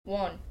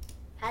1.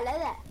 Hello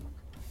there.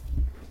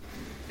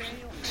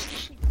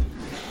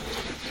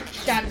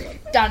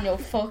 Daniel,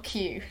 fuck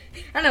you.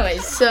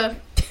 Anyways,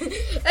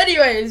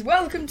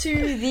 welcome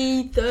to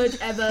the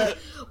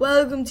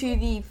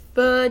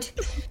third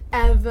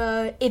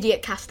ever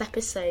Idiot Cast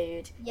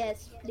episode.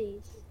 Yes,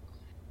 please.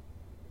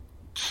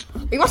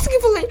 Are you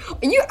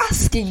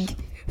asking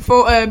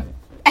for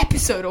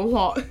episode or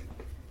what?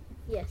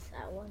 Yes,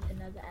 I want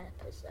another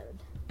episode.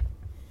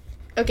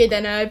 Okay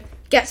then,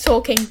 get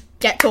talking.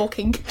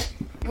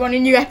 You want a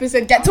new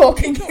episode? Get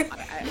talking.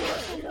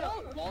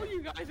 While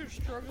you guys are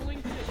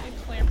struggling and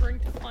clamoring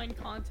to find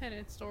content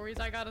and stories,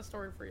 I got a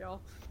story for y'all.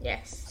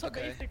 Yes. So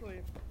basically,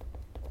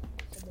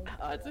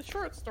 it's a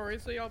short story,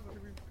 so y'all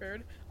better be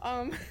prepared.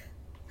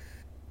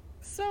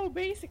 So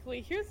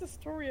basically, here's the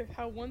story of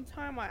how one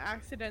time I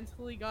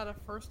accidentally got a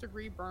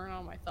first-degree burn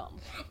on my thumb.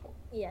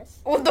 Yes.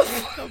 What the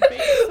fuck? So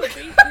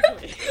basically, What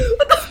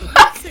the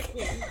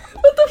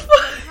what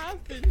fuck?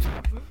 happened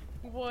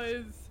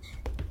was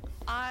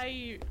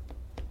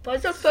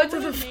Why's the photo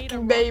of a made a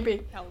fucking baby?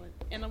 repellent,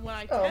 and when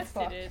I Oh, tested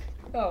fuck. it,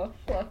 Oh,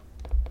 fuck.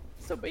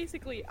 so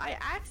basically, I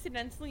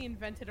accidentally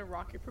invented a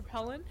rocket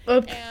propellant,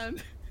 Oops.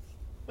 and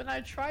when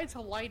I tried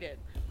to light it,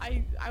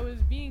 I was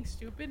being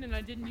stupid and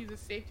I didn't use a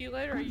safety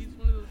lighter. I used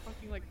one of those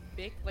fucking like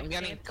big I'm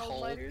getting handheld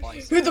cold lighters. by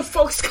Who the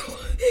fuck's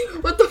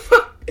going? What the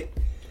fuck?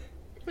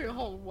 Wait,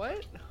 hold,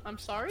 what? I'm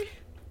sorry.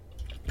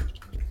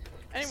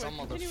 Anyway, Some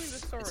of the continuing the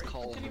it's story.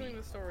 called Continuing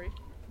me. the story.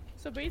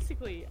 So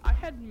basically, I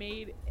had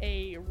made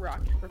a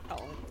rocket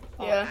propellant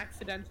Yeah.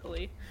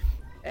 accidentally,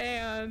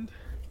 and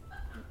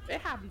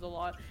it happens a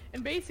lot.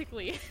 And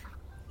basically,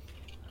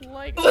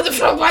 like, What the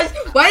fuck?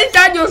 Why is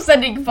Daniel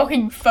sending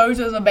fucking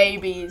photos of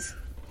babies?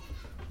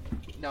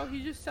 no,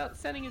 he's just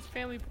sending his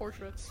family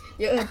portraits.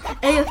 Yeah.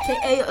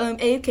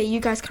 Okay.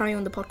 You guys carry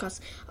on the podcast.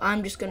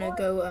 I'm just gonna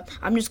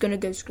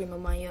go scream at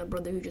my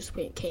brother who just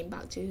came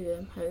back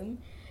to home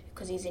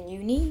because he's in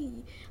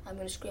uni. I'm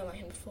gonna scream at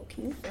him. Fuck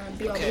you.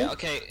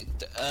 Okay,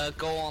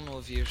 go on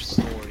with your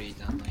story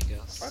then, I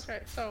guess.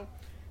 Okay, so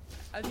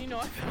as you know,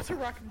 I built a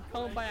rocket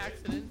propellant by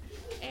accident,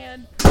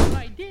 and what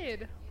I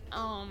did,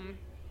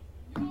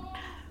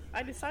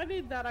 I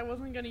decided that I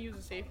wasn't gonna use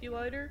a safety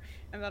lighter,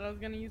 and that I was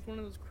gonna use one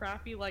of those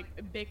crappy like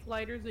Bic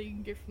lighters that you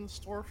can get from the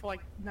store for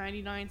like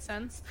 99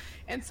 cents.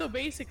 And so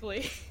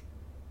basically,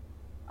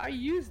 I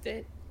used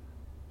it,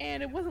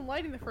 and it wasn't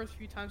lighting the first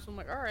few times. So I'm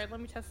like, all right, let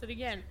me test it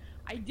again.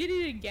 I did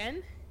it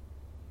again.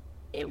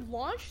 It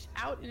launched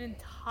out an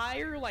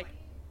entire like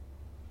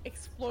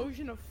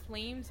explosion of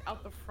flames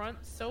out the front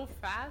so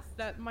fast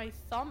that my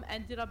thumb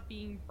ended up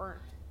being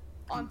burnt.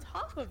 On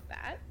top of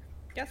that,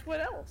 guess what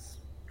else?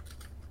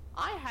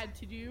 I had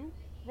to do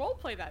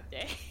roleplay that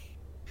day.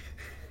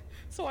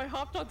 So I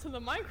hopped onto the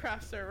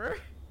Minecraft server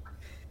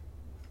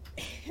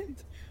and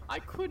I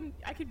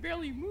could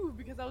barely move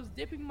because I was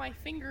dipping my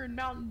finger in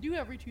Mountain Dew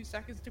every 2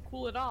 seconds to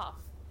cool it off.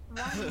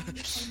 Why you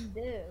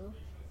do?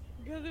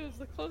 Because it was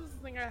the closest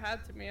thing I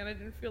had to me and I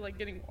didn't feel like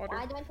getting water.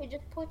 Why don't you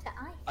just put it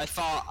ice?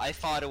 I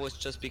thought it was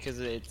just because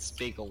it's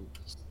big old,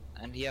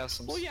 and he has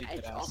some. Well, yeah, stupid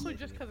it's ass also idea.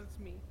 just because it's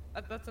me.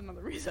 That's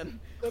another reason.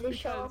 Did it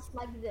show Because off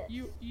like this?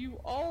 you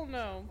all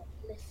know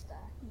Lister.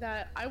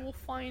 that I will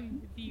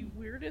find the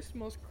weirdest,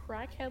 most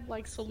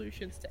crackhead-like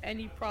solutions to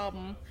any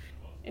problem,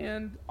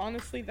 and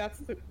honestly, that's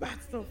the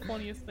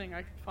funniest thing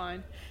I could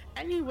find.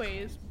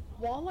 Anyways,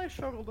 while I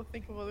struggle to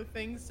think of other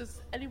things,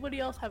 does anybody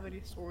else have any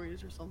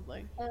stories or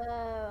something?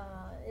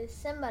 It's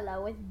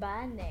similar with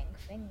burning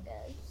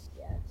fingers.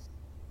 Yes.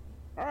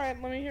 All right,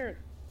 let me hear it.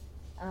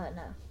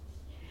 No.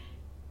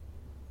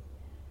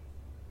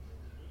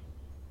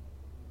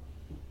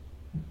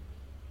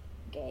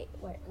 Gabe.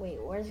 Wait,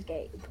 where's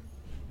Gabe?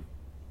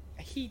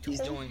 He's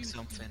doing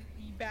something.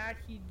 Be back.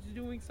 He's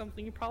doing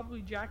something. He's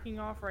probably jacking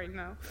off right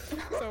now.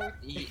 So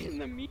in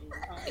the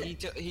meantime,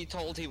 He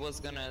told he was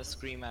gonna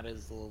scream at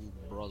his little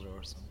brother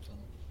or something.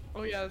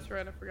 oh yeah, that's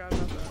right. I forgot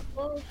about that.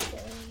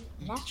 Bullshit.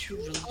 Did you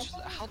really just?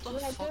 How the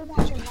Yeah, fuck do did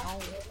that you in know?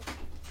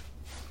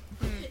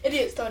 that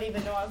Idiots don't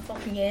even know I'm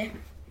fucking here.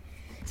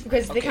 It's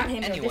because they can't hear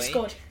me on Anyway,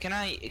 Discord. can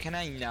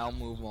I now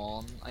move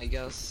on? I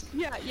guess.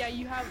 Yeah,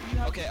 you have.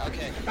 Okay.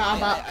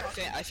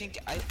 I think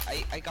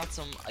I got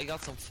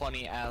some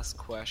funny ass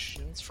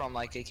questions from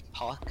like a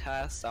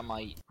podcast that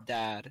my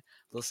dad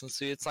listens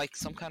to. It's like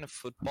some kind of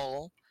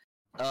football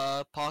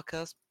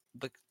podcast,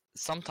 but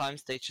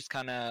sometimes they just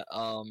kind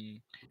of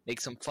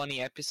make some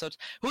funny episodes.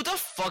 Who the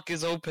fuck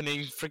is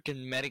opening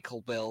freaking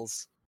medical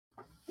bills?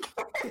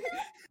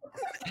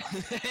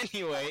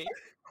 anyway,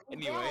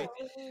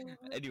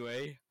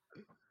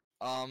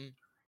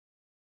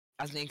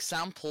 as an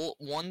example,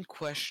 one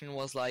question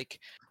was like,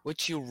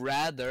 would you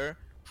rather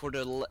for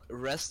the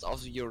rest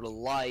of your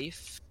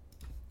life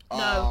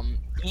No.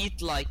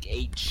 eat like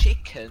a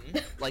chicken,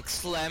 like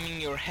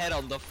slamming your head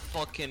on the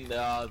fucking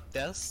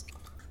desk,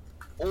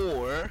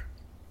 or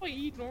Oh,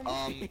 you eat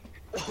normally.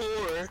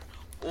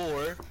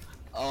 or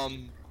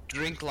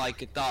drink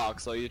like a dog,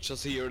 so you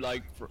just hear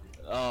like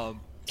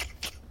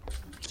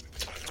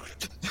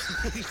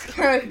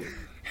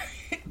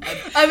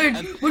I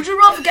mean, would you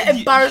rather get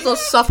embarrassed or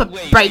suffer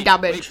brain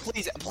damage?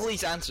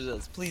 Please answer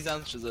this. Please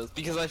answer this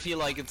because I feel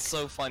like it's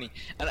so funny.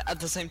 And at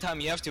the same time,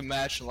 you have to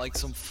imagine like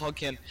some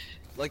fucking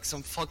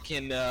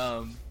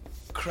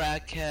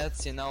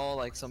crackheads, you know,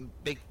 like some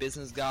big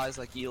business guys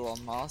like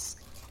Elon Musk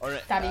or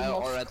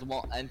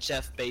and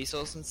Jeff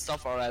Bezos and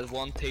stuff are at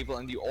one table,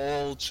 and you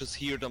all just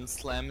hear them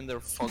slamming their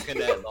fucking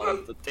head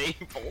on the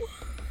table.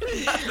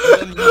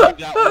 And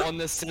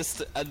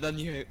then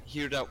you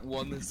hear that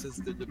one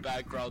assist in the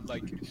background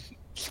like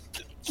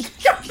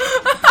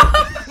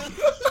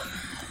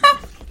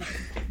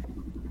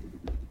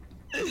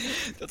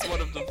that's one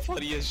of the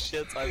funniest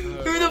shits I've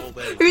heard all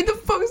day. Who the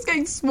fuck's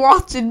getting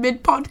swatted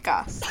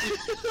mid-podcast?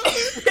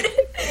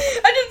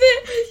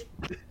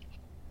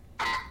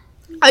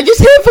 I just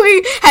hear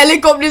fucking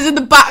helicopters in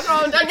the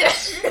background.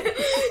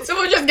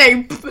 Someone's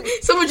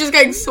just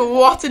getting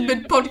swatted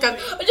mid-podcast.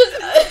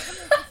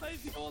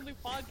 People on the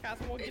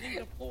podcast while getting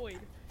deployed.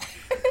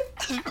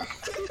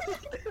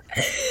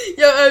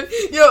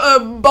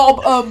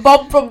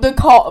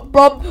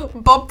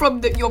 Bob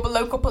from your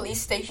local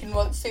police station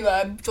wants to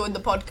join the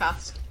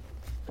podcast.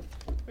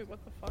 Wait, what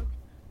the fuck?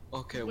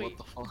 Okay, Wait, what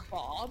the fuck?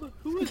 Bob?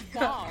 Who is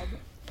Bob?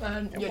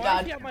 And Your why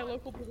is he dad. at my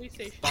local police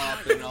station?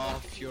 Bobbing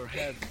off your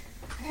head.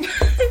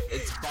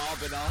 It's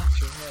bobbing off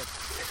your head.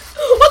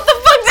 What the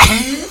fuck?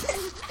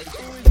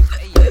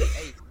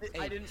 Hey,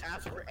 I didn't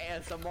ask for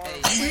ASMR.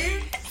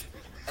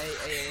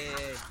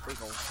 hey,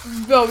 wiggle.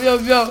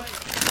 Yo.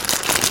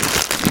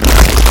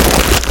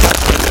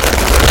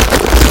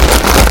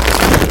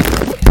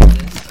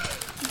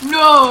 No. No,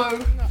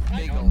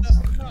 I know, Giggles.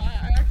 no,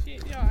 I actually,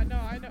 yeah, no,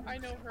 I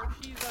know her.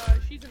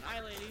 She's an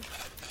eye lady.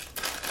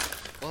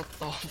 What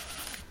the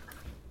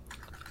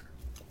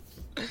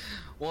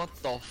what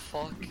the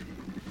fuck?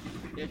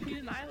 Yeah, she's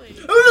an eye lady.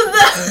 Who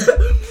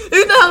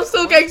the hell's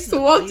still getting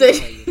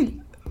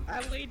swatted?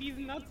 Eye lady's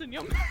nuts in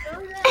your Who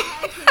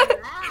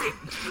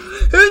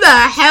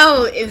the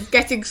hell is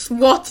getting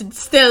swatted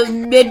still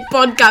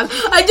mid-podcast?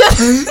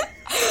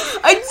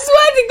 I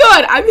swear to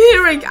God, I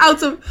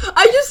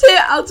just hear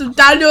out of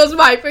Daniel's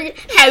mic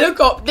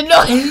helicopter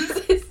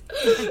noises.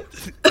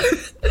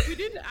 We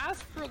didn't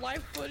ask for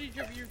live footage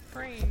of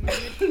Ukraine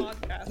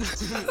mid-podcast.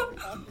 That's what we're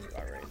talking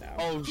about right now.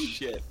 Oh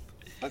shit.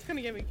 That's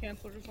gonna get me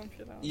canceled or some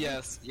shit out.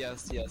 Yes.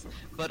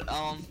 But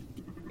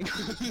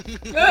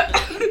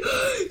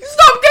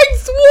Stop getting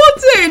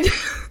swatted!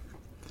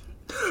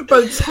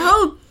 Bro,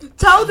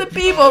 tell the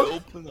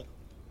people.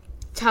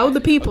 Tell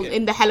the people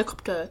in the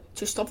helicopter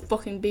to stop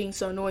fucking being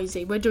so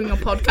noisy. We're doing a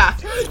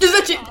podcast. Just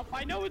let you.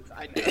 I know it's.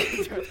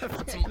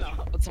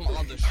 Put some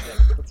other shit.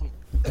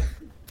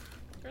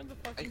 Turn the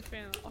fucking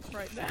fan off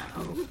right now.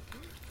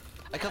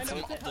 I got I know some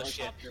it's a other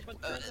shit. helicopter,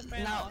 but turn the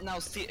fan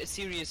off.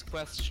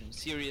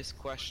 Serious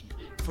question.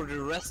 For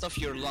the rest of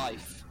your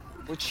life,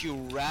 would you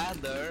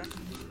rather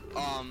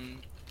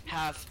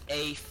have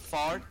a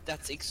fart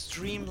that's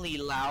extremely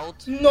loud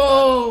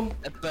No.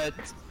 but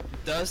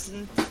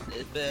doesn't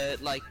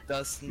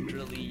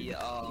really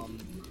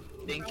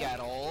think at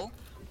all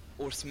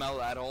or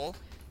smell at all,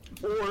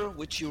 or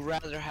would you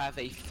rather have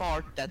a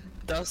fart that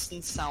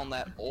doesn't sound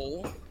at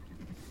all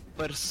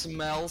but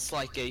smells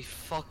like a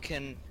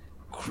fucking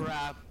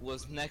crab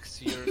was next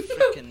to your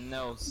freaking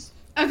nose?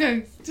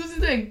 Okay, here's the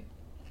thing.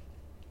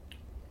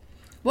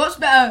 What's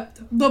better,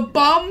 the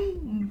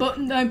bomb? But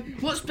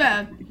what's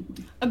better,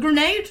 a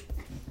grenade,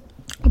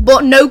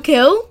 but no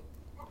kill,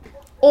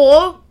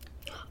 or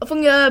I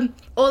think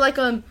or like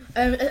an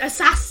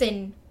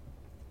assassin,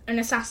 an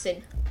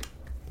assassin.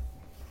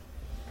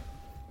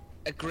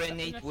 A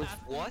grenade with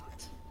what?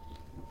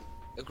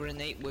 A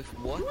grenade with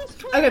what?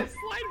 Okay.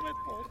 Slide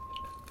whistle.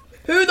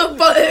 Who the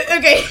fuck?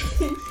 Okay.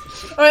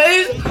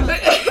 Alright,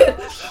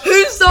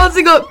 who's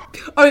starting up?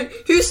 Alright,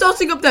 who's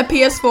starting up their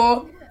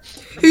PS4?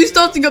 Who's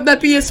starting up their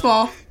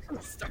PS4?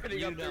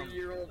 Starting up their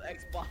year-old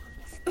Xbox.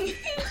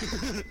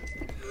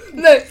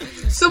 No,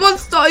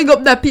 someone's starting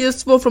up their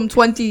PS4 from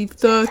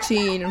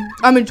 2013.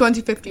 I mean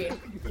 2015.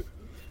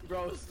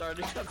 Bro,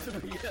 starting up the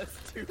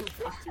PS2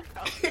 from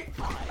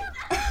 2005.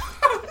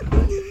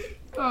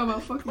 Oh my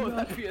fucking Oh,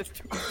 that god.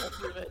 PS2 is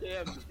older than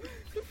him.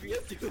 The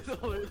PS2 is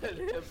older than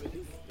him, and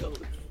he's still.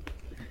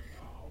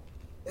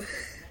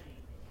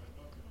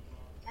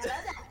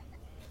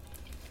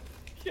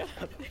 Shut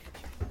up.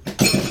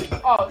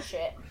 Oh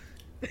shit.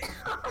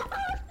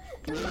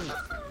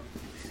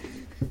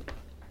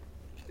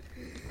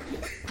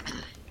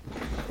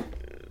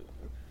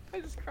 I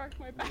just cracked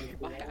my back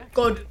by accident.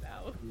 Good.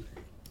 Now.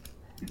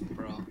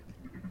 Bro.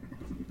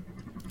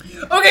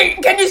 Okay,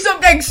 can you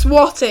stop getting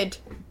swatted?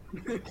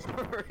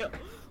 For real.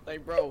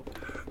 Like, bro.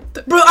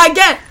 Bro, I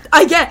get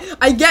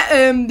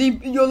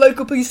your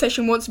local police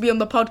station wants to be on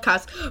the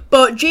podcast,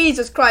 but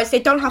Jesus Christ, they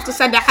don't have to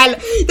send a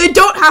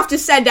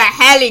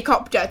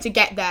helicopter to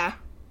get there.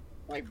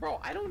 Like, bro,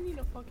 I don't need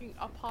a fucking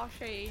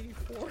Apache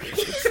 84 on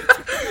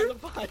the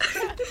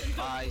podcast.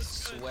 I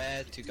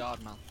swear to God,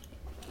 man.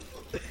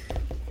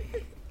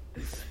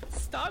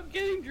 Stop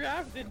getting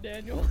drafted,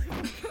 Daniel.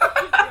 Get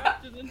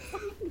drafted and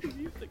fucking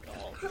music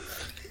call.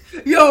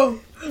 Yo,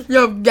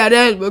 get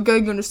in. We're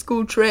going on a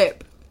school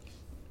trip.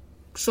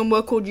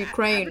 Somewhere called Average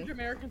Ukraine.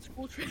 American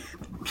school trip.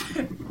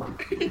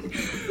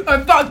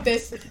 Oh, fuck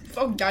this.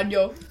 Fuck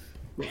Daniel.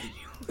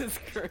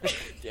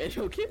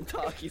 Daniel can't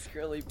talk, he's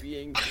currently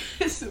being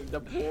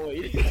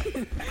deployed.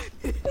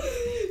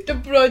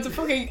 Deployed to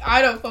fucking,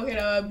 I don't fucking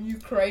know,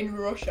 Ukraine,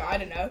 Russia, I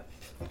don't know.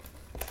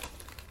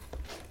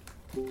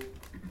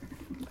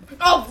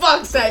 Oh,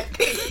 fuck's sake.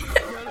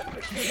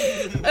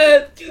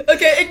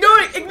 Okay,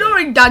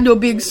 ignoring Daniel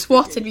being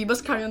swatted, we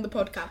must carry on the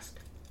podcast.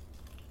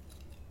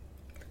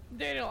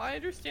 Daniel, I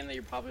understand that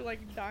you're probably like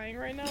dying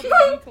right now, but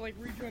you need to like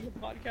rejoin the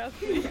podcast,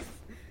 please.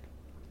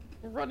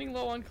 We're running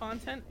low on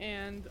content,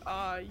 and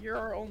you're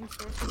our only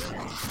source of it.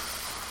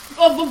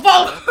 Oh, for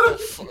fuck!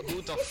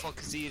 Who the fuck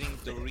is eating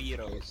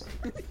Doritos?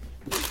 Who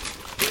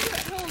the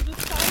hell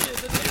decided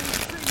that they would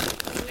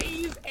stream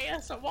Lay's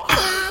ASMR?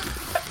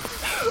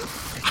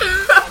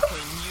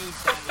 Okay, mute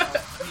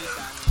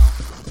Daniel.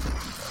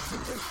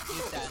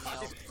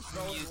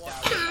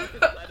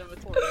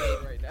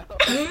 Right now.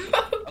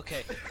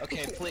 Okay,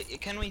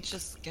 can we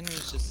just,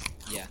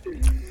 yeah. Who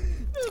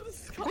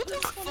the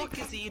fuck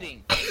is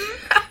eating?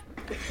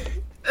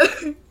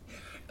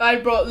 I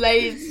brought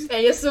Lay's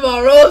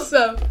ASMR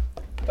also.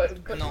 But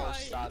No,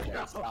 stop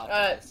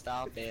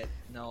it.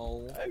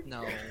 No.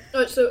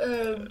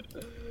 so,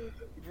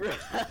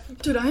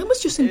 dude, I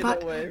almost just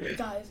invited, way.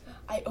 guys,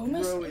 I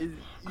almost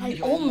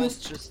You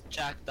almost just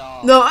jacked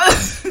off. No,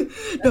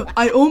 no,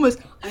 I almost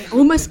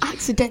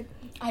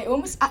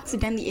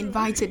accidentally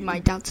invited my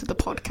dad to the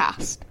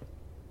podcast.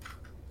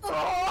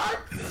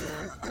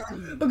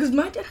 Because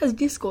my dad has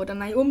Discord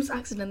and I almost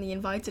accidentally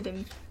invited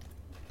him.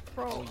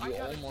 Bro, Oh, I you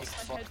gotta almost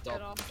take my fucked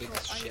headset up, off, big bro.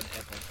 shit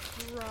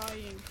I am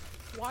crying.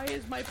 Why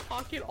is my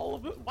pocket all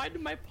of it? Why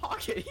did my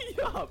pocket heat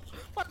up?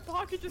 My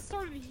pocket just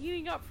started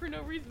heating up for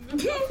no reason.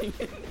 There's nothing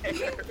in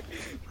there.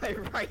 My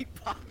right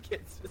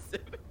pocket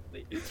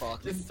specifically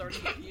Fuck. just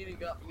started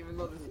heating up even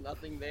though there's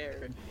nothing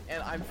there.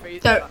 And I'm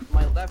facing, So-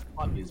 my left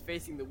pocket is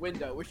facing the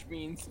window, which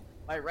means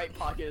my right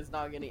pocket is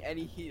not getting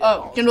any heat at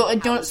Oh, all. you know- So you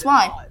know how what's is it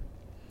why? hot?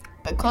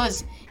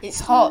 Because it's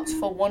hot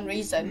for one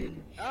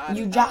reason.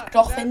 You jacked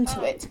off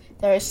into it.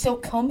 There is still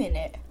cum in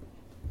it.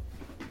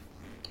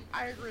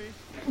 I agree.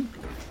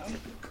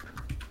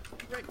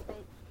 Great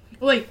quote.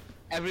 Wait,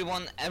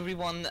 Everyone,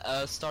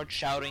 start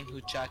shouting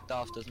who jacked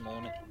off this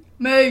morning.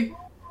 me.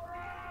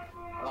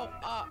 Oh,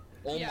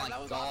 Oh yeah, my that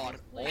was god,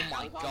 obviously- oh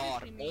my that was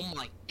god, obviously me. oh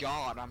my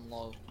god, I'm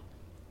low.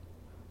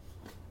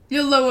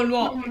 You're low on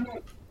what? I'm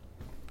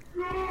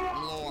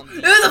low on Who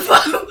the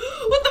fuck?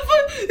 What the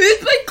fuck? Who's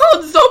playing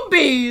called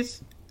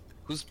Zombies?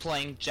 Who's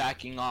playing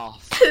jacking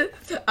off?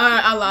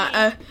 I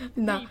like,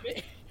 no,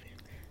 Me,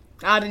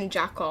 I didn't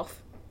jack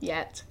off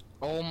yet.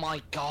 Oh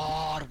my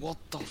god, what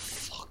the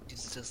fuck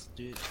is this,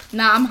 dude?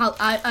 Nah,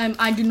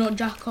 I do not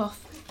jack off.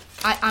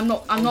 I'm You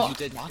not.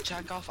 did not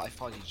jack off? I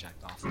thought you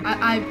jacked off.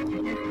 I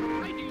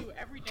do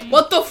every day.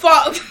 What the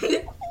fuck?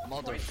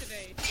 Mother. Twice a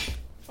day.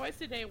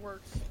 Twice a day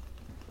works.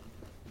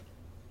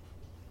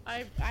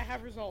 I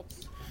have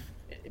results.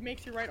 It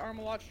makes your right arm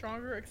a lot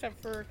stronger,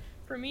 except for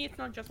me, it's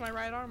not just my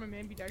right arm, I'm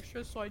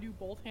ambidextrous, so I do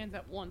both hands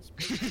at once.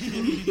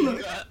 Fucking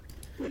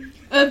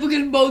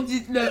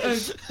bullshit. No,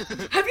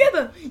 have you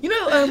ever,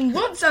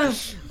 once,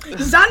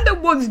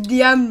 Xander once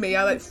DM'd me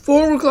at like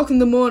 4 o'clock in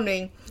the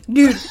morning.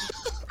 Dude,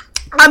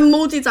 I'm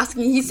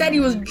multitasking. He said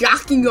he was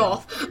jacking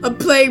off and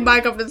playing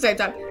Minecraft at the same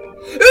time.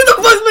 Who the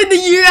fuck's playing the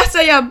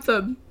USA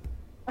anthem?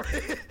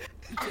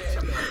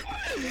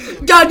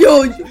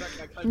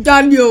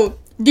 Daniel,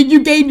 did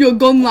you gain your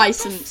gun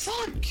license?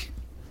 Fuck!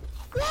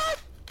 What?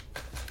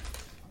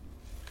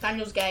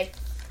 Daniel's gay.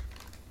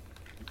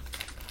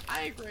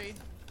 I agree.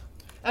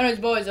 Anyways,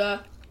 boys,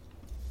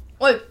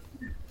 wait,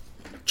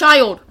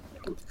 child,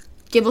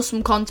 give us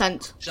some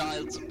content.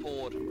 Child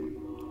support.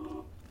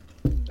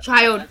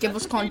 Child, give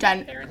us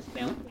content. Parents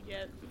fail to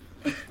get.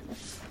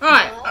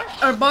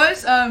 Alright,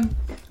 boys,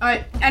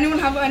 alright, anyone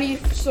have any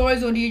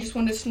stories or do you just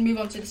want us to move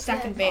on to the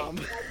second bit?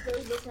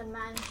 There's just a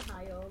man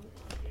child.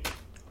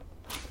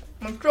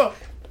 I'm sure.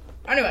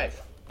 Anyways,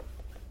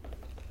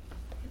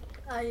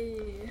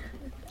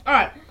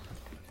 alright,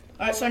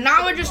 so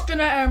now we're just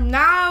gonna,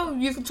 now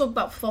you can talk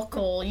about fuck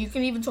all, you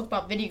can even talk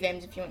about video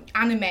games if you want,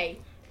 anime.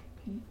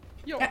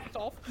 Yo,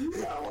 Dolph.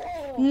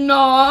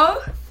 No!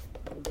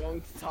 I'm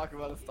going to talk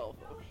about Astolfo.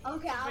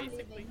 Okay, I'm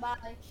Basically. leaving.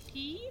 Bye.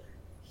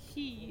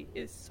 He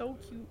is so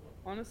cute.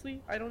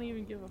 Honestly, I don't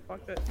even give a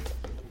fuck that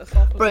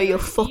Dolph. Bro, you're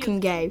fucking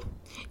gay.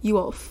 You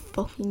are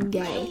fucking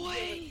gay.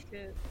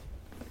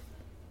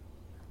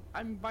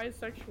 I'm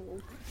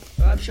bisexual.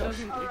 That Sure.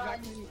 doesn't Alright.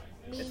 exactly.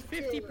 Me It's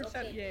too. 50%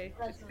 Okay, gay.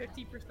 that's It's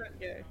 50%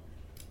 gay.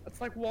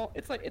 It's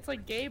like It's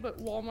like gay, but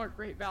Walmart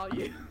great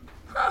value.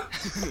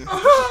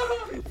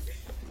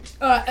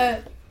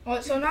 Alright,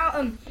 so now,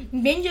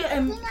 Ninja,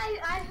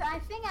 I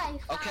think I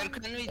Okay, found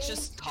can we Gabe's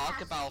just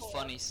talk about passport.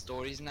 funny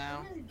stories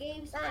now? This is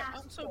Gabe's Alright,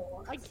 so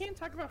passport. I can't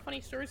talk about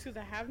funny stories because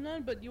I have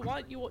none. But y'all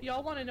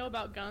want to know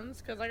about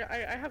guns? Because I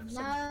have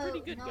some No, pretty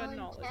good no gun one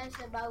knowledge. cares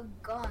about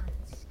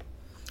guns.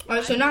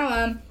 Alright, so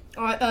now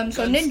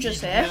so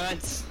Ninja's here.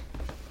 Nuts.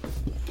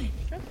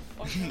 Shut the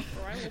fuck up,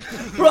 bro. I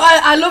will- Bro,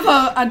 I love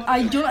how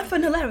I do not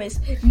find hilarious.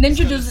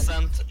 Ninja does.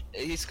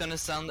 He's gonna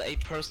send a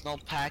personal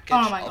package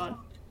Oh my god.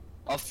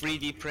 of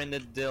 3D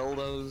printed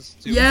dildos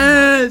to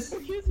Yes.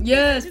 Here's the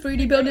Yes, thing,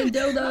 3D building my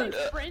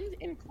dildos. friend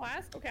in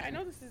class. Okay, I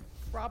know this is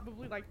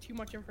probably like too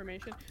much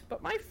information,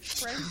 but my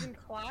friends in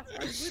class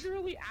are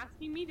literally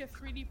asking me to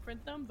 3D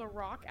print them The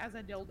Rock as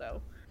a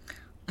dildo.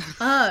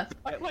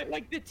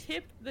 Like the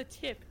tip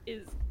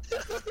is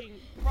a fucking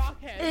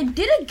rock head.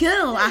 Did a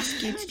girl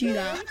ask you to do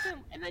that?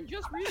 And then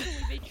just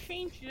recently they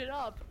changed it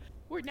up,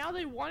 where now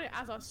they want it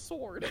as a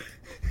sword.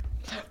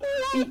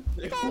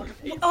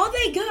 Are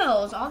they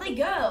girls? Are they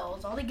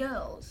girls? Are they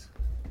girls?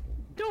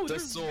 No, The they're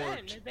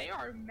sword. men. They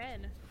are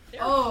men. They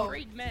Oh. are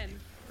straight men.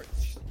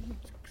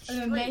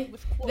 And Straight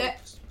with their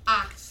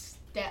quotes.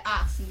 their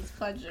ass needs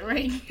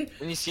pleasuring.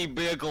 And you see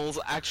Biggles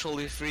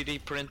actually 3D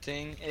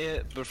printing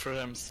it, but for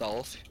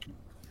himself.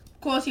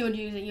 Of course he would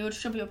use it. He would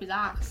shove it up his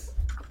ass.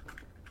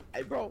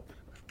 Hey, bro.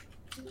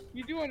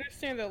 You do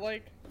understand that,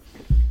 like,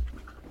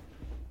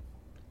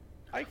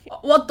 I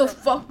can't. What the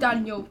fuck,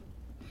 Daniel?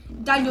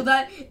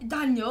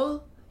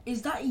 Daniel,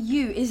 is that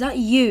you? Is that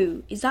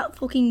you? Is that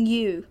fucking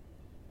you?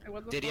 Hey,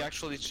 what the Did he fuck?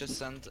 actually just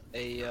send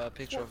a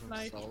picture of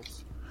Fortnite.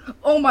 himself?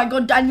 Oh my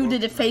god, Daniel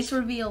did a face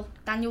reveal.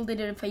 Daniel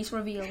did a face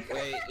reveal.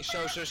 Wait,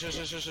 show.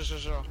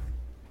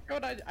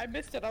 God, I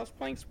missed it. I was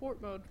playing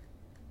sport mode.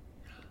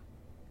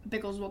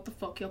 Biggles, what the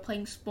fuck? You're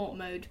playing sport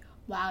mode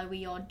while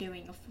we are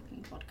doing a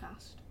fucking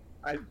podcast.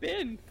 I've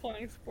been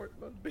playing sport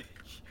mode, bitch.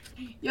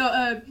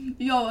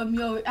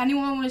 Yo,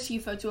 anyone want to see a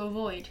photo of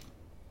Void?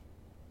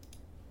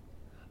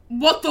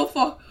 What the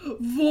fuck?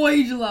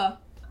 Voidler!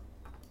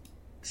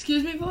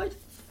 Excuse me, Void?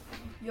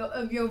 Your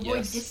Void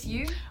Yes. diss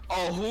you?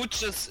 Oh,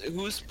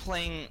 who's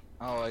playing?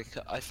 Oh,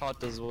 I thought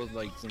this was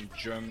like some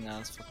German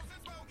ass.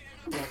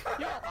 Yo,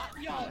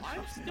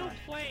 I'm still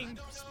playing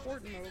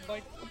sport mode.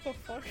 Like, what the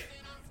fuck?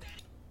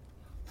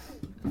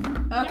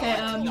 Okay,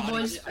 Yo,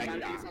 boys. I gotta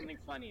do something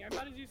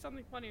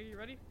funny. Are you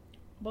ready?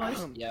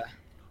 Boys, Yeah.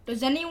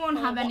 does anyone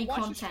have any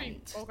Watch the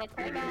stream. content?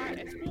 Coca-Cola,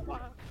 Espuma.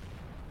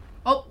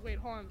 Oh, Wait,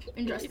 hold on.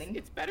 Interesting.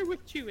 It's better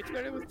with two. Are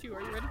you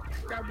ready?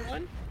 Grab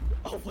one.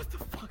 Oh, what the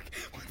fuck?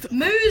 What the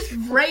Moose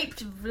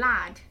raped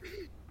Vlad.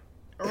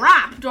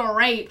 Rapped or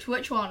raped?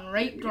 Which one?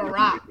 Raped or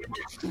rapped?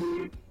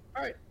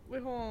 Alright,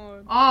 wait, hold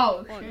on.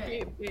 Oh, Hold on.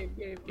 shit.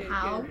 Gabe.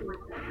 How?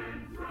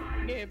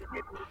 Gabe.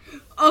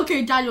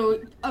 Okay,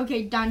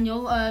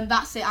 Daniel.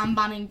 That's it. I'm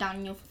banning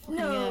Daniel for fucking.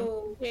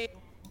 No.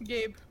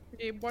 Gabe,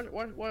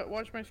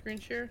 watch my screen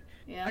share.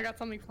 Yeah. I got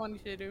something funny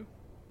to do.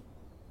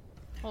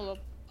 Hold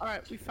up.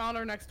 Alright, we found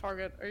our next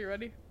target. Are you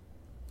ready?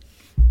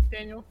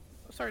 Daniel.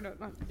 Sorry, no,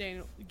 not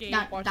Daniel. Gabe,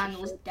 watch this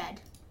Daniel's shit.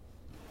 dead.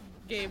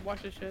 Gabe,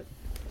 watch this shit.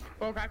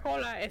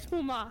 Coca-Cola,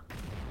 Espuma.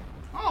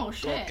 Oh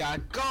shit.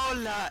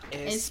 Coca-Cola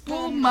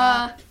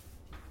Espuma.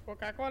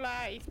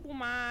 Coca-Cola,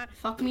 Espuma.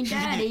 Fuck me,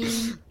 daddy.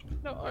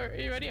 No, are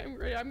you ready? I'm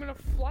ready. I'm gonna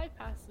fly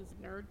past this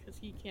nerd because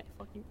he can't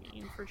fucking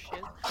aim for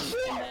shit.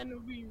 And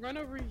then we run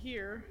over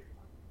here.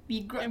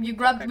 We grab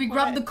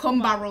Coca-Cola the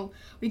cum barrel.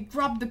 We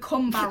grab the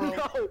cum barrel.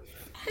 No!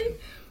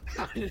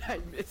 How did I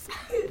miss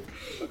it?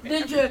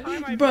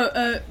 Ninja,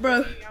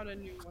 bro. Figuring out a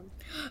new one.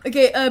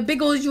 Okay,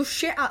 Biggles, you're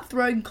shit at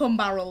throwing cum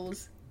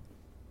barrels.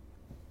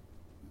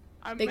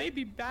 I may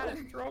be bad at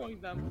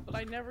throwing them, but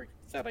I never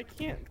said I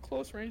can't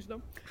close range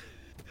them.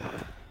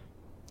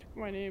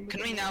 My name.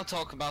 Can we now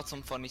talk about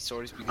some funny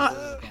stories because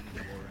this is kind of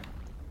boring.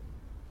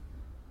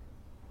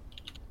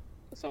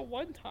 So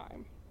one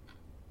time,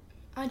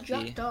 I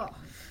jacked off.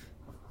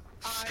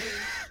 I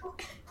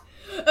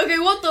Okay,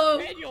 what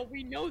the? Daniel,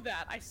 we know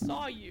that. I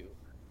saw you.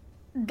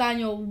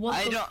 Daniel, what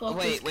I the don't. fuck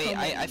Wait. is coming?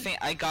 I think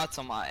I got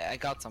some. I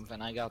got something.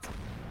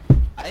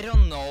 I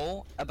don't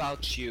know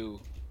about you,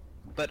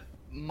 but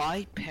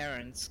my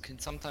parents can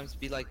sometimes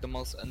be like the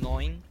most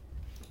annoying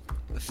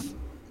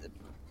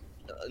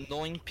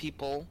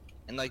people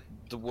in like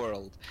the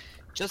world,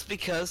 just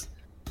because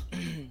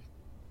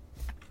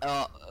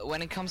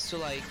when it comes to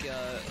like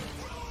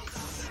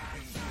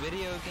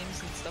video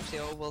games and stuff, they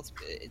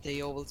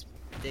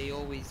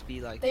always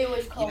be like, They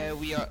always call. yeah,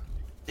 we are.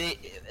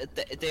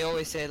 They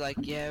always say like,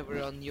 yeah,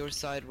 we're on your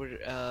side. We're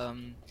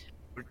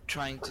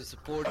trying to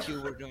support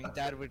you. We're doing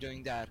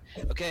that.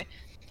 Okay,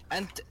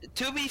 and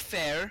to be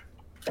fair,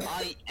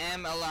 I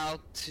am allowed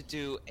to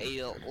do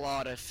a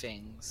lot of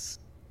things,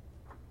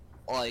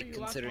 like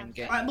considering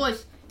game. Alright,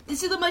 boys.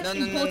 This is the most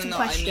important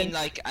question.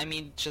 I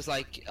mean just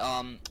like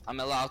I'm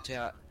allowed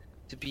to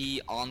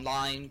be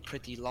online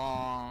pretty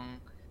long,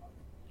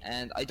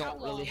 and I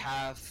don't really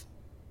have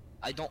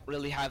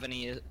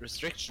any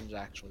restrictions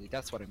actually.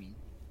 That's what I mean.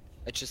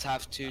 I just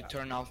have to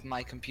turn off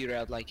my computer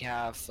at like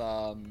half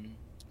 10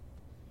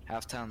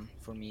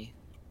 for me.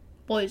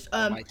 Boys,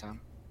 My time.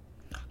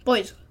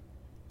 boys.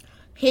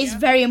 Here's a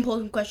very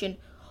important question.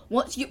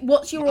 What's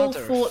your all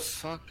thoughts?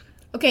 Fuck.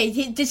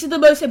 Okay, this is the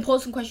most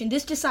important question.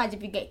 This decides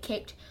if you get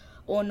kicked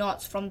or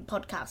not from the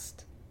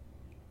podcast.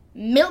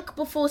 Milk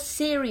before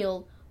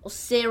cereal or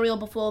cereal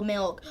before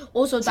milk?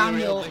 Also, Cereal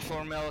Daniel,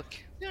 before milk.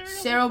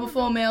 cereal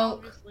before milk.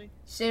 Obviously.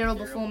 Cereal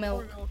before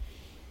milk.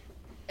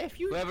 If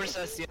you Whoever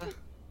says yeah.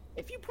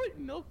 if you put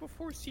milk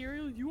before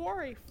cereal, you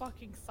are a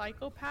fucking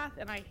psychopath,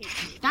 and I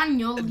hate you.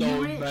 Daniel,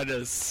 No you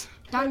menace.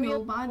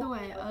 Daniel, by the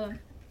way,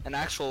 An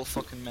actual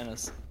fucking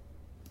menace.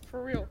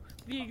 For real,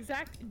 the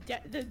exact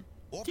the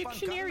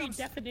dictionary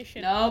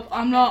definition. nope,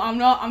 I'm not.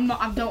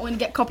 I don't want to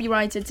get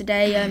copyrighted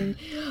today.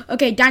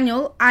 Okay,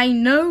 Daniel, I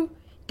know.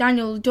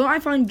 Daniel, don't I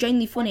find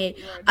genuinely funny?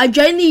 I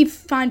genuinely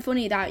find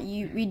funny that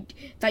you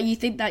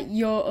think that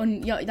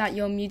that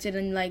you're muted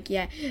and like,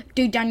 yeah,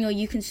 dude, Daniel,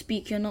 you can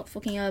speak. You're not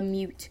fucking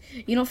mute.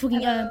 You're not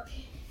fucking Oh,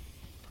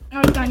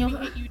 Daniel.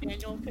 I hate you,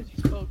 Daniel, because you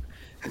spoke.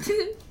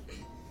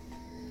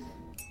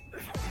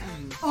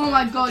 Oh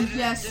my God,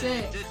 yes,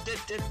 it.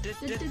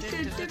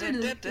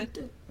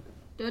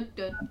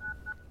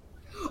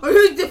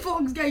 Who the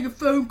fuck's getting a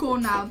phone call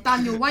now?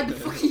 Daniel, why the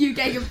fuck are you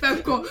getting a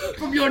phone call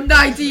from your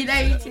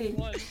 1980?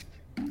 Who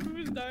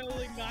is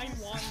dialing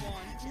 911?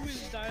 Who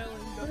is dialing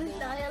Who's the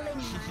dialing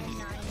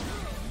 999?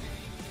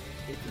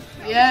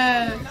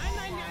 Yeah.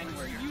 999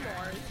 where you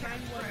are is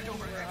 911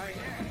 where I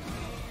am.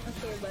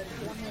 Okay, but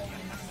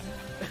 119.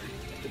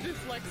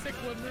 Dyslexic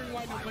wondering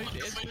why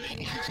nobody's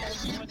answering.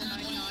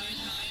 199.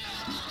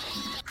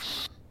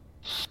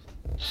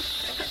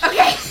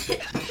 Okay.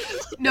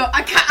 No,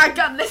 I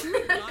can't listen.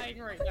 Dying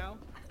right now.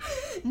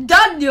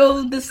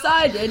 Daniel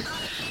decided.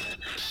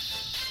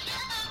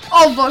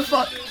 Oh my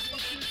fuck.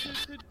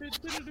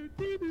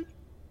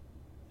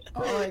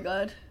 Oh my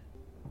God.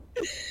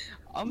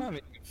 I'm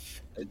having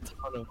a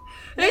ton of.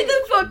 Who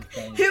the fuck?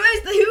 Who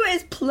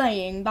is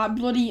playing that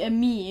bloody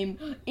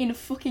meme in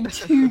fucking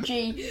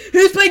 2G?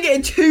 Who's playing it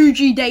in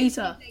 2G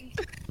data?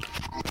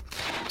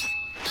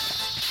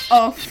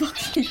 Oh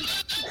fucking.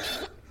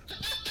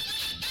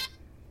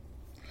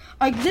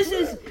 Like, this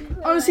is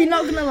honestly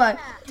not gonna lie.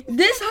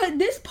 This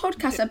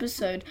podcast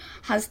episode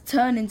has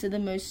turned into the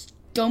most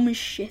dumbest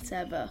shit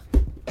ever.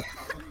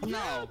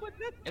 No,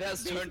 it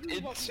has turned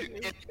into.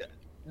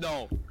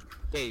 No.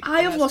 Gabe, I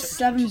it have has lost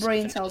turned 7 into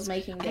brain something cells else.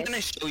 making I'm gonna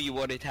this. show you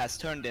what it has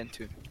turned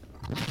into.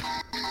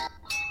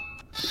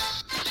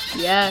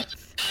 Yeah.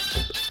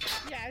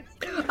 Yeah,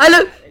 it's I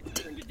love.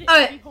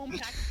 Alright. home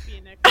tax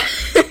Phoenix.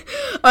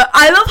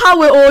 I love how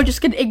we're all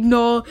just gonna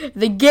ignore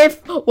the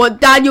gif. What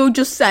Daniel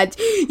just said.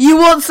 You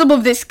want some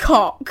of this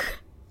cock,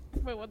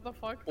 Wait, what the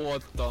fuck?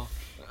 What the?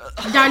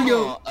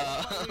 Daniel?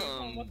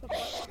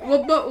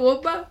 What the fuck? What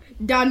about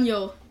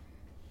Daniel?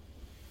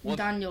 What?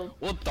 Daniel.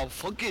 What the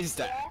fuck is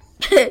that?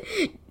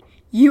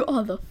 You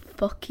are the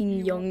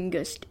fucking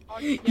youngest.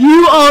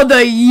 You are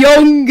the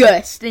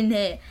youngest in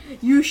here.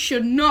 You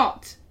should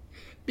not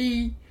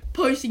be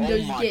posting Oh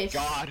those my gifs.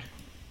 god.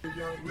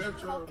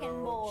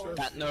 Fucking balls.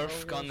 That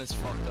Nerf gun is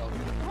fucked up.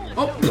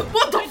 Oh,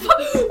 what the fuck?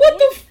 What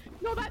the?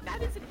 No,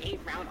 that is an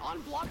 8-round on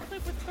block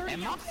clip with 30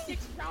 Am I?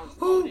 6 rounds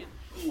Oh, loaded.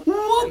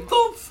 what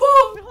the Wait,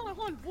 fuck? hold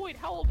on, Void,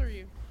 how old are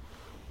you?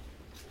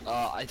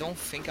 I don't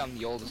think I'm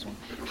the oldest one.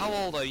 How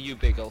old are you,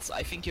 Biggles?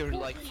 I think you're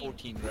like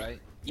 14, right?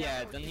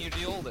 Yeah, then you're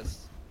the oldest.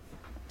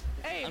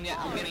 Hey, I'm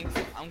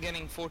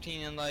getting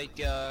 14 in like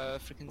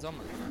freaking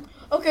summer.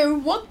 Okay,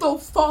 what the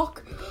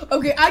fuck?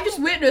 Okay, I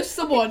just witnessed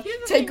someone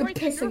here's the take thing, a right, the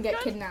piss and Nerf get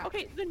gun- kidnapped.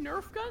 Okay, the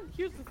Nerf gun,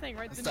 here's the thing,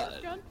 right? The What's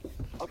Nerf that? gun.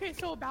 Okay,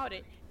 so about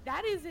it.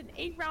 That is an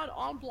 8-round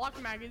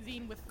on-block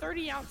magazine with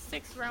 30 ounce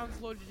 6 rounds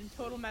loaded in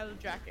total metal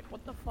jacket.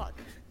 What the fuck?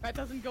 That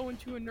doesn't go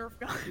into a Nerf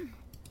gun.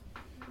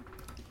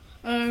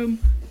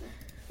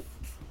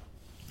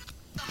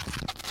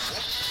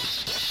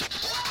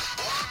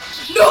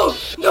 No!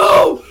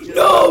 No!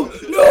 No!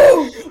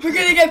 No! We're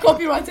gonna get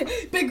copyrighted.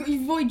 Big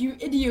Void, you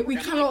idiot. We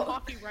We're gonna get cannot.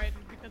 copyrighted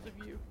because of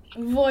you.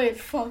 Void,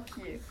 fuck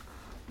you.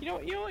 You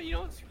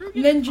know, screw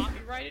getting Ninja.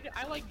 copyrighted.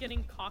 I like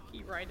getting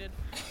copyrighted.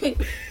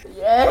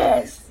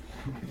 Yes.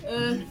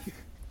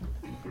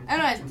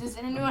 Anyways, does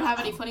anyone have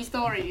any funny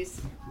stories?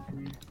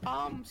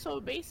 So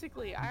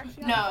basically, I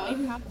actually No. have a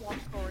funny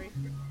Pavlov story.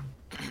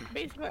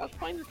 Basically, I was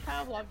playing this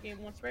Pavlov game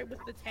once, right, with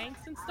the tanks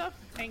and stuff,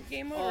 the tank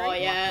game mode, Oh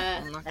right?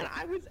 yeah.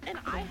 And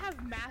I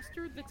have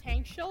mastered the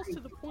tank shells to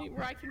the point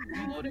where I can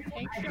reload a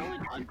tank shell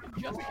in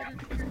just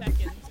under 2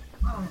 seconds.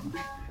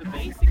 So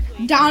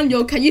basically,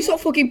 Daniel, can you stop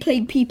fucking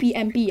playing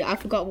PPMP? I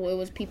forgot what it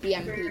was.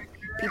 PPMP.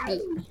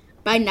 PP.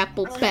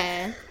 Pineapple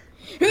Bear.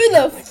 Who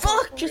the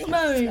fuck just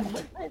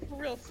moaned? oh, for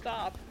real,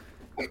 stop.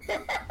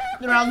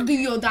 I'll do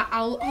your that.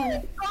 That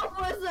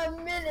was a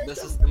minute.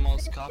 This is the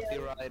most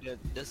copyrighted.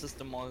 This is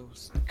the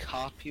most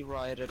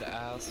copyrighted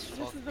ass. This is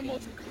the fucking-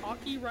 most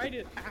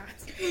copyrighted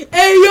ass.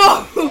 Hey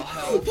yo!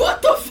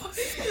 What the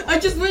fuck? I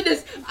just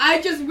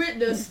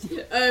witnessed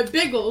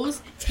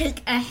Biggles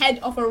take a head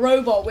off a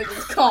robot with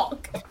his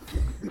cock.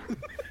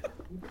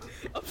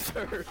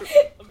 Observe.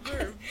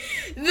 Observe.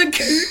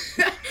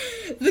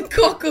 The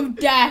cock of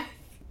death.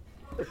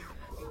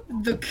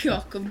 The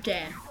cock of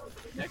death.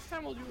 Next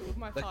time we'll do it with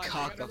my The thighs.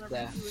 cock I'd rather of do it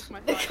death. with my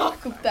The thighs.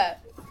 cock of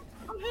death.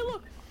 Oh, hey,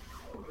 look.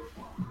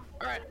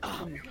 Alright.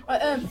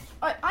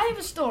 I have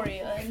a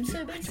story.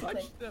 So basically,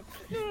 Touch them.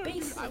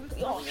 I was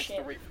basically, oh telling a shit.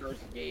 story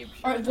first, Gabe.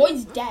 Alright,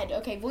 Void's dead.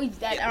 Okay, Void's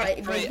dead. Alright,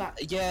 it goes back.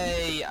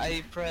 Yay!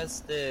 I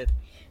pressed it.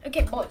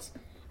 Okay, boys,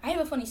 I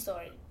have a funny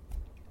story.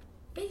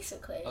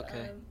 Basically,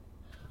 Okay.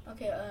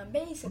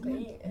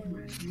 basically,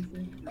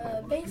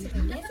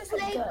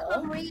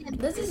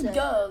 there's this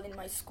girl in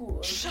my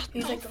school Shut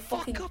who's the like a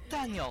fucking. fuck up,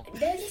 Daniel.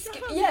 There's this,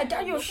 yeah,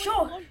 Daniel, No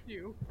sure. one loves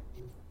you.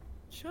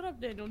 Shut up,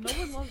 Daniel. No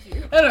one loves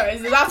you.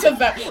 Anyways,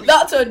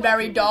 that turned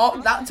very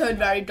dark. That turned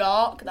very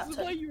dark. This is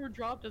why you were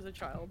dropped as a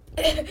child.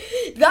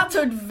 That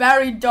turned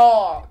very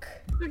dark.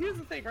 So here's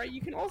the thing, right?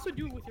 You can also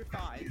do it with your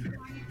thighs.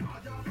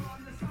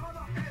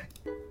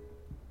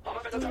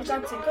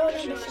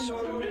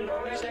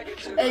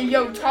 Hey,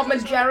 yo, Tom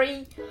and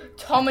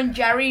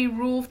Jerry,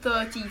 Rule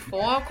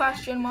 34?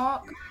 Question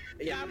mark.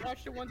 Yeah, I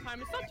watched it one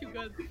time. It's not too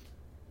good.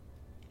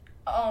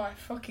 Oh my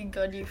fucking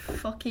god, you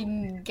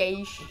fucking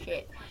gay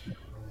shit.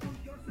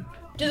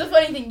 Just a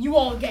funny thing, you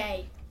are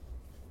gay.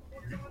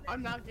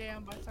 I'm not gay.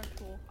 I'm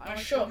bisexual. I Oh, like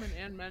sure. women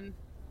and men.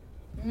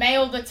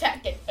 Male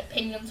detected.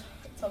 Opinions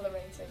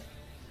tolerated.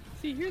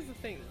 See, here's the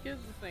thing,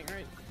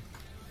 right?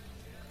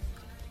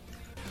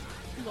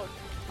 Look,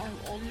 I'm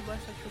only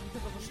bisexual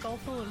because of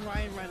Astolfo and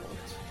Ryan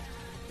Reynolds.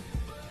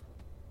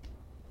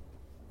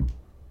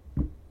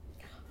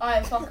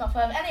 Alright, fuck off.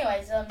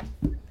 Anyway,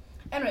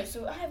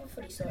 so I have a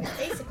funny story.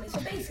 Basically,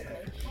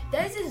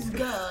 there's this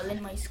girl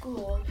in my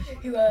school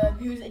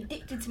who's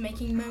addicted to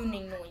making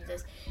moaning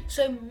noises.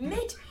 So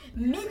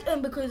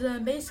because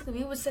basically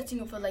we were setting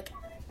up for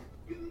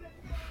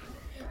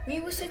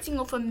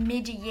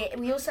mid-year.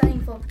 We were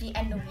setting for the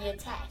end of year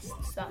tests.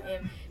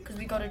 Because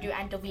we gotta do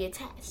end of year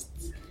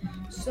tests.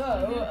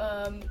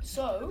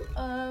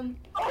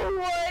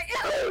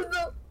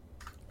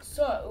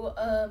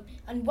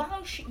 And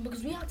while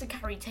because we had to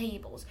carry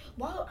tables,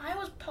 while I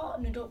was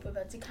partnered up with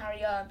her to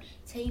carry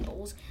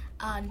tables,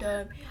 and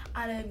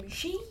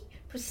she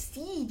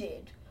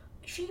proceeded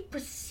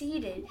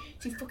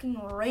to fucking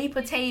rape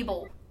a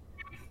table.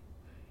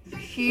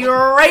 She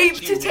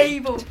raped a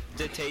table.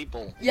 The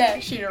table. Yeah,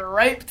 she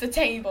raped a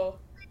table.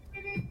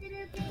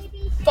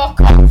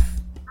 Fuck off.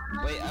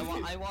 Wait, I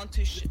want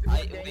to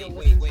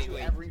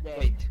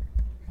wait.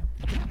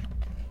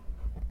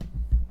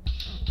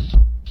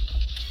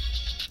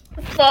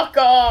 Fuck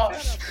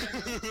off.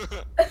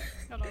 Shut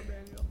up,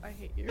 Daniel. I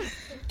hate you.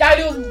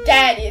 Daniel's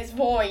dead. It's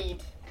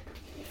Void.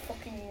 You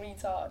fucking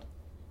retard.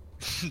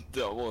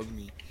 That was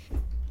me.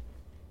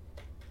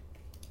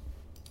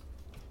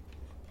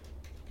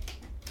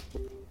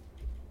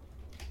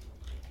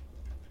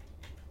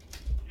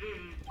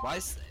 Why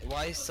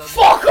suddenly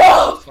Fuck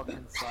off!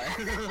 fucking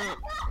silent?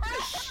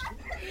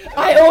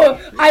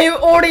 I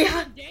already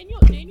had.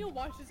 Daniel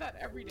watches that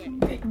every day.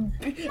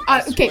 Okay,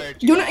 swear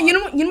to you God.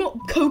 know what?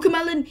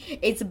 Cocomelon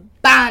is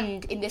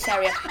banned in this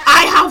area.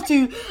 I have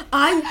to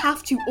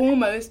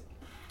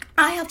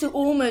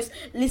almost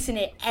listen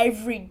it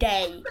every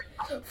day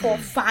for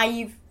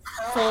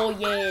 4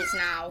 years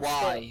now.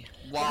 Why?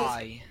 still.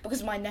 Why?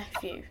 Because my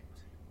nephew.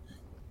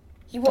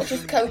 He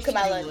watches If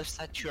Cocomelon. he lives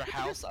at your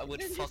house, I would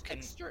Then fucking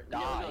just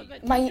die.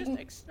 just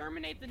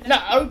exterminate the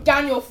No,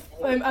 Daniel.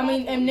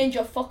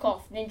 Ninja. Fuck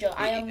off, Ninja.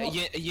 I am. Not...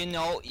 You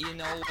know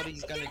what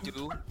he's gonna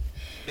do?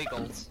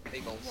 Biggles.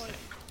 What?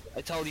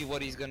 I tell you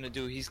what he's gonna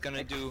do. He's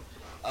gonna do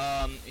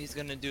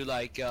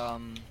like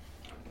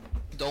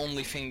the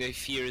only thing they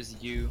fear is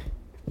you.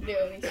 The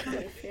only thing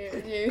I fear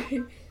is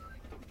you.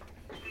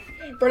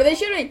 Bro, they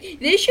should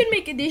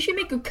make a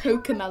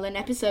Cocomelon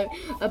episode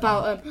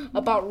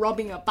about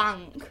robbing a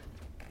bank.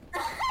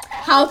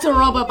 How to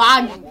rob a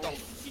bank.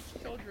 Teach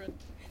children.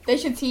 They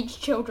should teach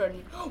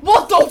children.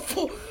 What the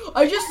fuck?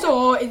 I just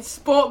saw in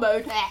sport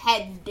mode their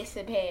head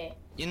disappear.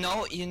 You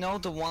know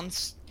the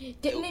ones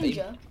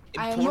Ninja,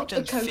 I am not a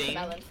important thing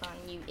Cocomelon fan,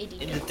 you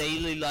idiot. in the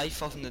daily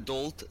life of an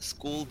adult.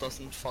 School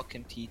doesn't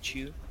fucking teach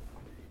you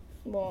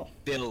What?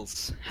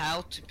 bills.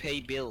 How to pay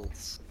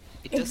bills.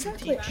 It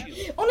doesn't Exactly.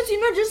 teach you. Honestly,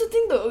 no, just the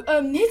thing though.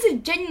 Here's a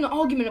genuine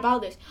argument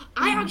about this.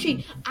 I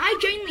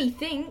genuinely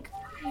think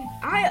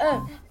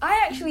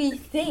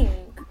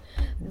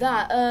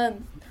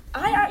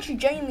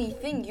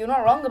you're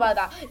not wrong about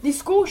that. The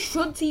school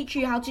should teach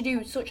you how to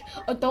do such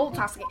adult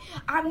tasks.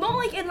 I'm not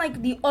like in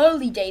like the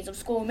early days of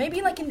school,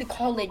 maybe like in the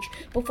college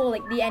before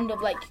like the end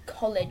of like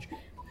college,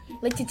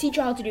 like to teach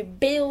you how to do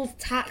bills,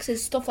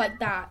 taxes, stuff like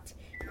that.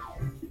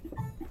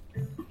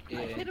 I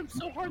hit him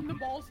so hard in the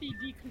balls he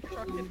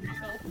deconstructed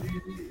himself.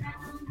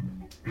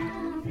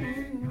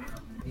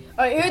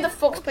 Alright, who the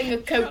fuck's playing a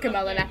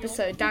Cocomelon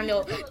episode?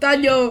 Daniel, I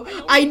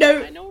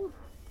know.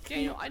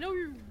 Daniel, I know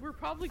we're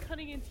probably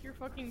cutting into your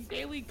fucking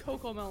daily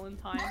Cocomelon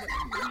time,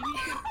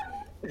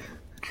 but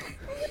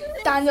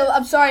Daniel,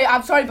 I'm sorry,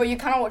 but you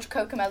cannot watch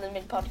Cocomelon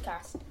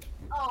mid-podcast.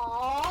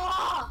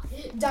 Aww.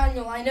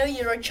 Daniel, I know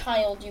you're a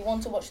child, you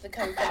want to watch the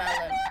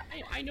Cocomelon.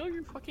 I know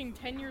you're fucking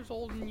 10 years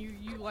old and you're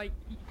not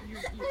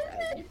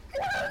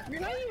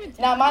even.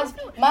 Now, man's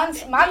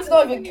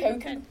not even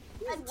Cocomelon.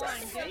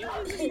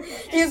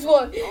 He's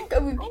what?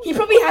 He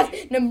probably has.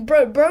 No,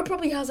 bro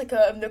probably has like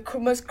the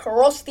most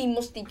crusty,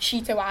 musty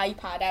Cheeto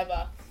iPad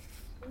ever.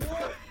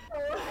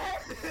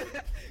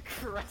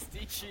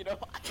 Crusty Cheeto.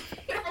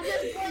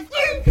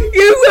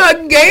 You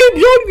got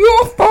games on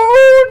your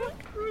phone.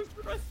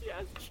 Crusty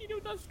ass Cheeto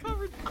dust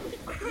covered.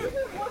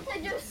 What I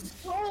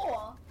just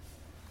saw.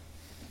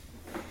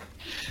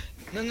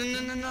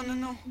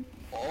 No.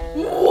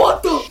 Oh.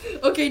 What the?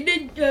 Okay,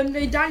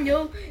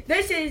 Daniel,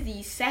 this is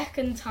the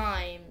second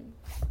time.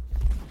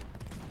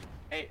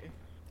 Hey,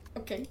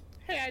 Okay.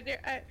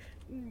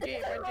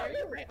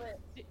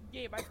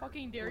 Gabe, I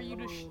fucking dare you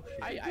to.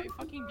 I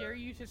fucking dare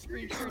you to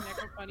scream for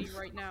Neko Funny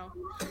right now.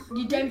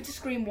 You dare me to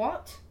scream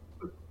what?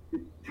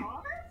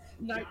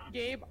 No,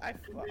 Gabe, I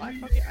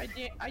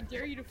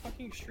dare you to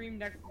fucking stream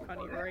Neko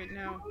Funny right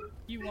now.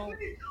 You won't.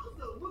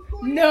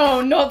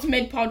 No, not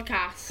mid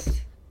podcast.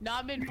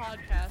 Not mid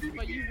podcast,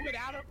 but you would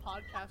out of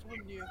podcast,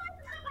 wouldn't you?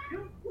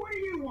 What do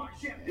you want,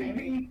 Chef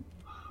Baby?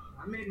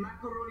 I made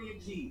macaroni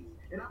and cheese,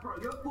 and I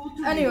brought your food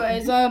too.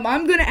 Anyways,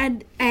 I'm gonna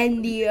end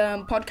the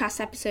podcast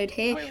episode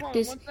here. Wait, hold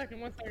on,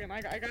 one second.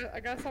 I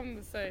got something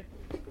to say.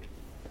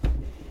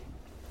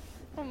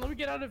 Hold on, let me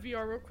get out of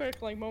VR real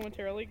quick, like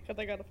momentarily, because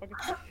I gotta fucking.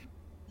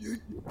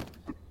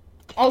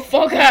 Oh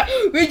fuck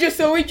it! We just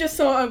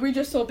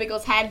saw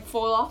Biggle's head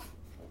fall off.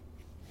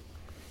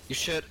 You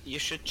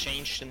should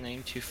change the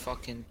name to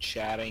fucking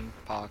Chatting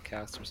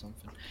Podcast or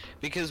something.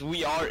 Because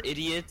we are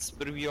idiots,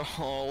 but we are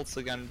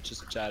also gonna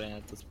just chatting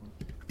at this point.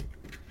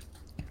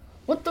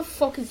 What the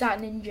fuck is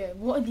that, Ninja?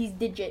 What are these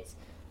digits?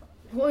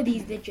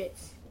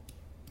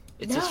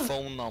 It's his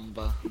phone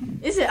number.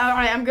 Is it?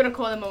 Alright, I'm gonna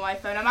call him on my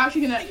phone. I'm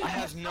actually gonna. I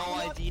have no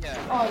idea.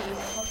 Oh, you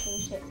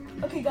fucking shit.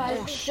 Okay, guys,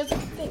 just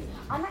think.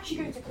 I'm actually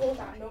going to call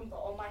that number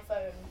on my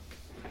phone.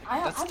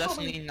 That's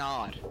definitely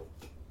not.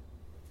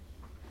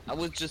 I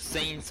was just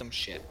saying some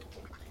shit.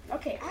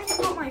 Okay, I've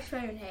got my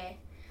phone here.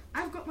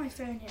 I'm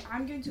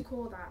going to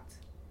call that.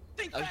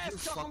 Are you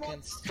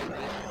fucking stupid?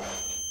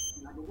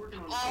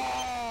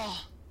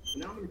 Oh!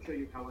 Now I'm gonna show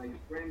you how I use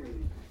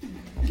Grammarly.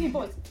 Okay,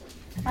 boys,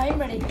 I am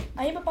ready.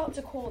 I am about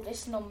to call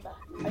this number.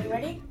 Are you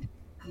ready?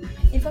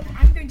 In fact,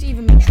 I'm going to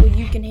even make sure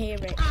you can hear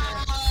it.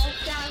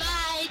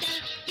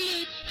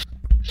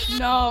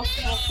 No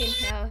fucking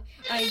hell.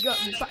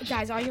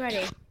 Guys, are you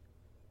ready?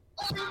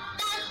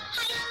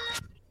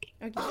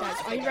 Okay, guys,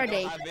 are you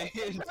ready?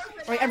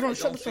 Alright, everyone,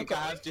 shut the fuck up.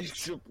 I have to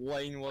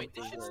explain what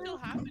This shit's still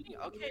happening?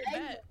 Okay,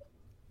 bet.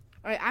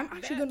 Alright, I'm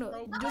actually gonna.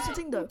 Just the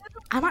thing though.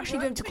 I'm actually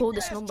going to call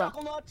this number.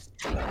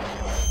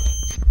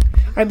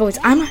 Alright, boys.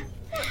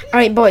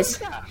 Alright,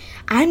 boys.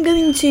 I'm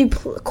going to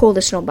call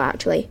this number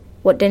actually.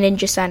 What the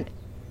Ninja sent.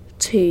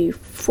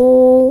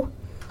 24.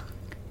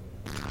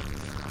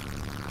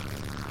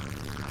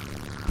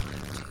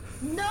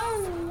 No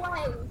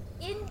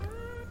way.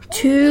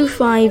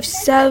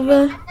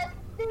 257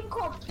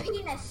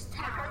 Penis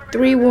tag.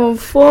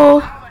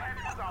 314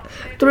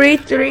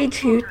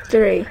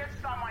 3323.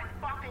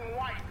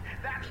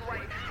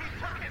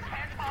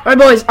 Alright,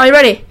 boys, are you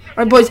ready?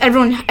 Alright, boys,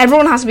 everyone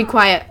has to be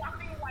quiet.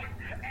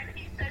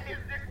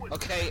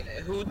 Okay,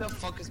 who the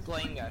fuck is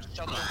playing that?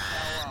 Shut the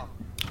hell up.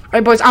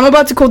 Alright, boys, I'm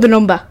about to call the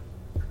number.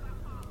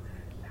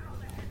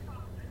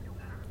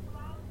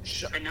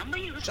 Shut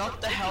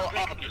the hell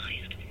up.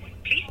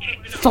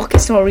 Fuck,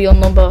 it's not a real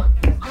number.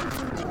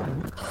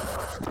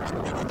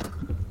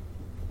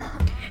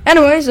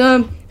 Anyways,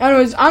 I'm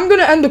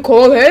gonna end the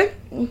call here.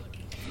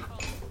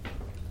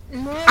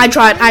 I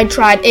tried.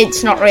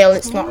 It's not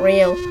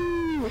real.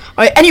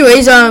 Alright,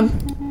 anyways,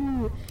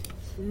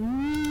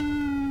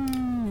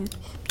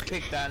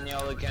 Pick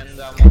Daniel again,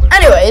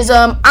 anyways,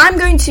 I'm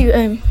going to,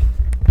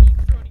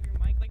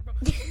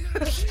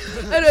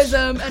 anyways,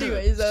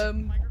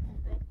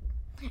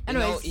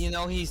 You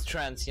know he's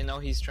trans,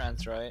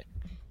 right?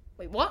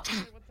 wait, what?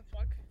 What the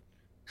fuck?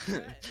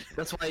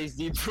 That's why he's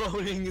deep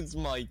throating his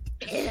mic.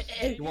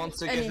 He wants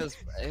to give us.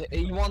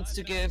 He wants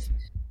to give.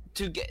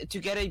 To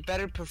get a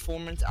better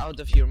performance out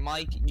of your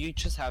mic, you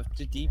just have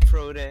to deep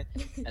throat it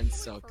and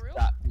suck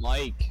that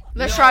mic.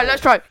 Let's try.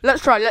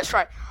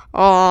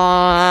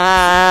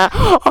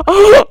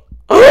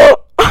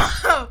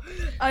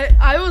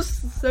 I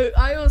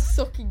was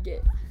sucking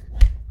it.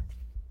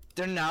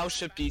 There now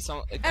should be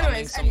some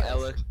Anyways.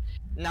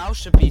 now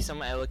should be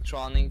some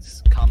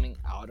electronics coming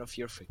out of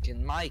your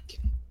freaking mic.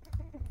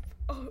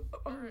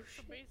 Alright,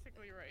 so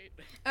basically, right.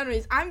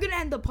 Anyways, I'm gonna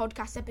end the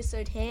podcast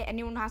episode here.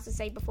 Anyone has to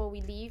say before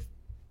we leave?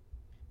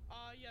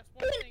 Yes,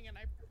 one thing, and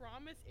I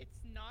promise it's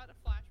not a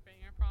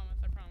flashbang. I promise.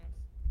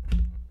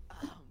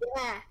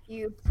 Yeah,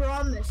 you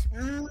promise.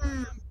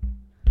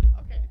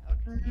 Okay.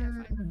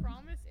 Yes, I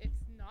promise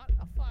it's not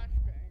a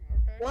flashbang,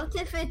 okay? What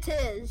if it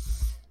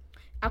is?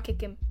 I'll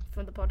kick him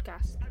from the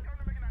podcast.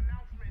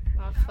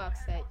 Oh,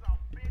 fuck's sake.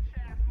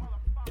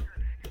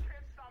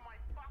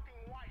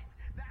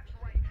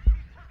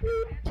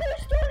 You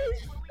pissed on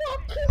his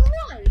fucking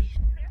wife.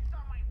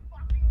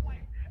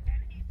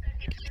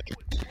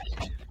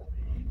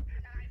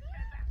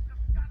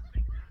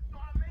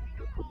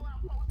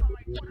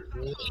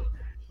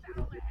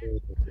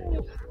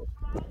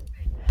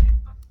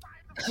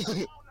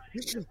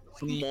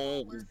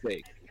 Small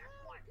dick. Guess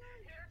what?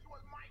 Here's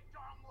what my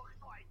dong looks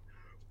like.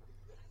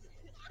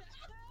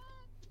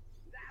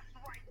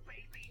 That's right,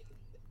 baby.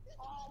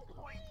 All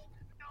points,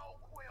 no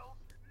quills,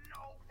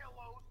 no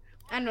pillows.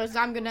 Anyways,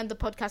 I'm gonna end the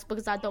podcast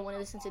because I don't want to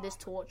listen to this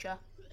torture.